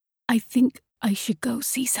I think I should go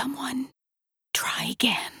see someone. Try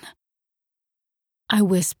again. I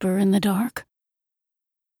whisper in the dark.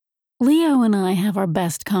 Leo and I have our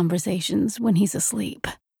best conversations when he's asleep.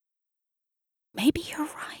 Maybe you're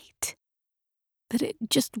right. That it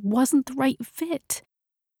just wasn't the right fit.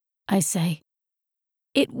 I say,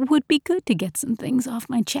 it would be good to get some things off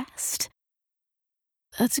my chest.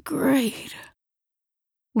 That's great,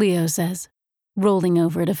 Leo says, rolling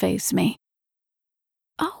over to face me.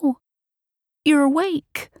 Oh, you're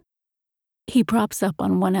awake. He props up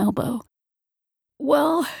on one elbow.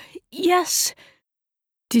 Well, yes.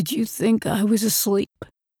 Did you think I was asleep?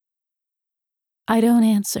 I don't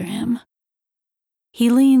answer him.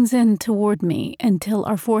 He leans in toward me until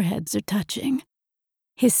our foreheads are touching.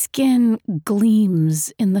 His skin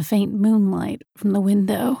gleams in the faint moonlight from the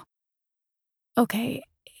window. Okay,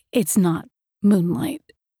 it's not moonlight.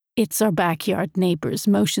 It's our backyard neighbor's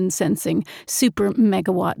motion-sensing super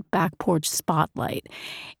megawatt back porch spotlight,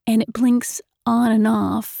 and it blinks on and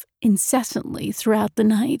off incessantly throughout the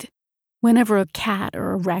night whenever a cat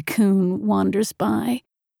or a raccoon wanders by,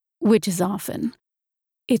 which is often.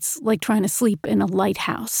 It's like trying to sleep in a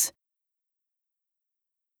lighthouse.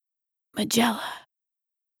 Magella,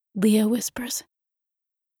 Leo whispers.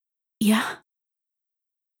 Yeah.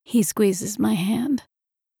 He squeezes my hand.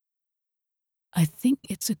 I think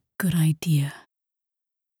it's a good idea.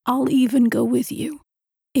 I'll even go with you,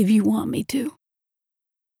 if you want me to.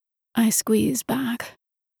 I squeeze back.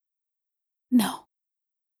 No,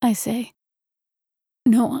 I say.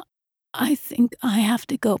 No, I think I have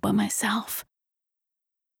to go by myself.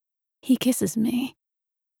 He kisses me,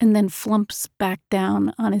 and then flumps back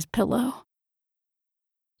down on his pillow.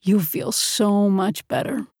 You'll feel so much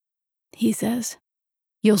better, he says.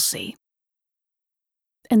 You'll see.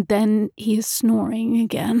 And then he is snoring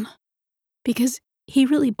again, because he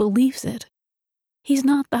really believes it. He's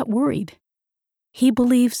not that worried. He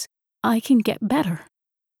believes I can get better.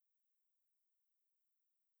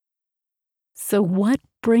 So what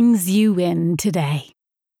brings you in today?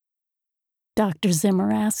 Dr. Zimmer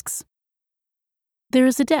asks. There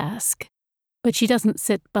is a desk, but she doesn't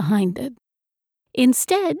sit behind it.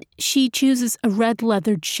 Instead, she chooses a red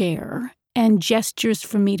leather chair and gestures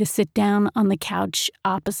for me to sit down on the couch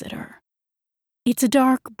opposite her. It's a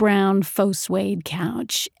dark brown faux suede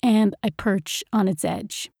couch, and I perch on its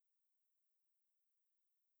edge.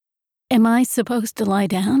 Am I supposed to lie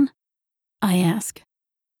down? I ask.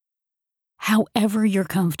 However you're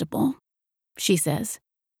comfortable, she says,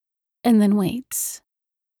 and then waits.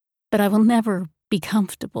 But I will never be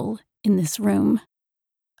comfortable in this room,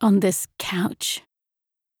 on this couch.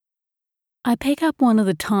 I pick up one of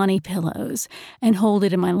the tawny pillows and hold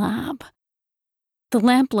it in my lap. The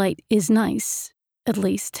lamplight is nice, at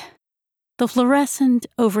least. The fluorescent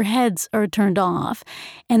overheads are turned off,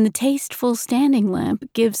 and the tasteful standing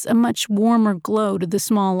lamp gives a much warmer glow to the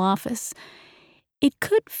small office. It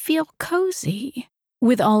could feel cozy,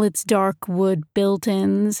 with all its dark wood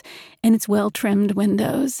built-ins and its well-trimmed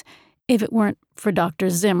windows, if it weren't for Dr.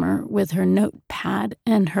 Zimmer with her notepad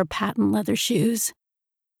and her patent leather shoes.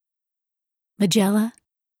 Magella?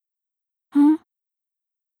 Huh?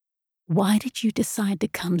 Why did you decide to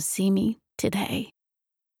come see me today?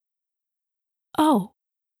 Oh,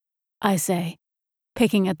 I say,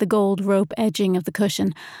 picking at the gold rope edging of the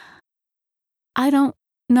cushion. I don't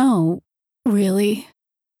know, really.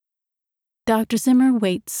 Dr. Zimmer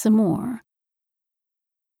waits some more.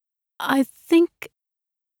 I think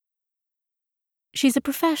she's a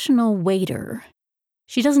professional waiter.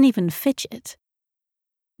 She doesn't even fidget.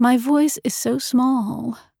 My voice is so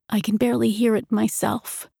small, I can barely hear it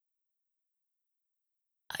myself.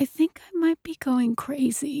 I think I might be going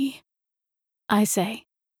crazy, I say.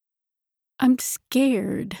 I'm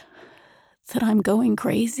scared that I'm going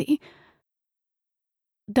crazy.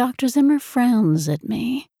 Dr. Zimmer frowns at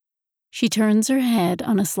me. She turns her head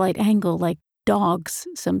on a slight angle like dogs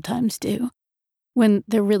sometimes do when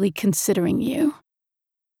they're really considering you.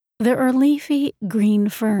 There are leafy green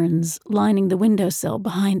ferns lining the windowsill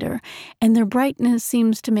behind her, and their brightness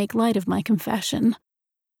seems to make light of my confession.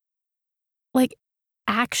 Like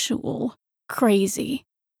actual crazy,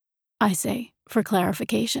 I say for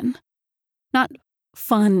clarification. Not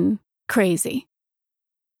fun crazy.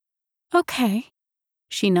 Okay,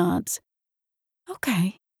 she nods.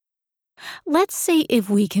 Okay. Let's see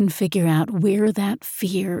if we can figure out where that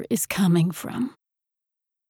fear is coming from.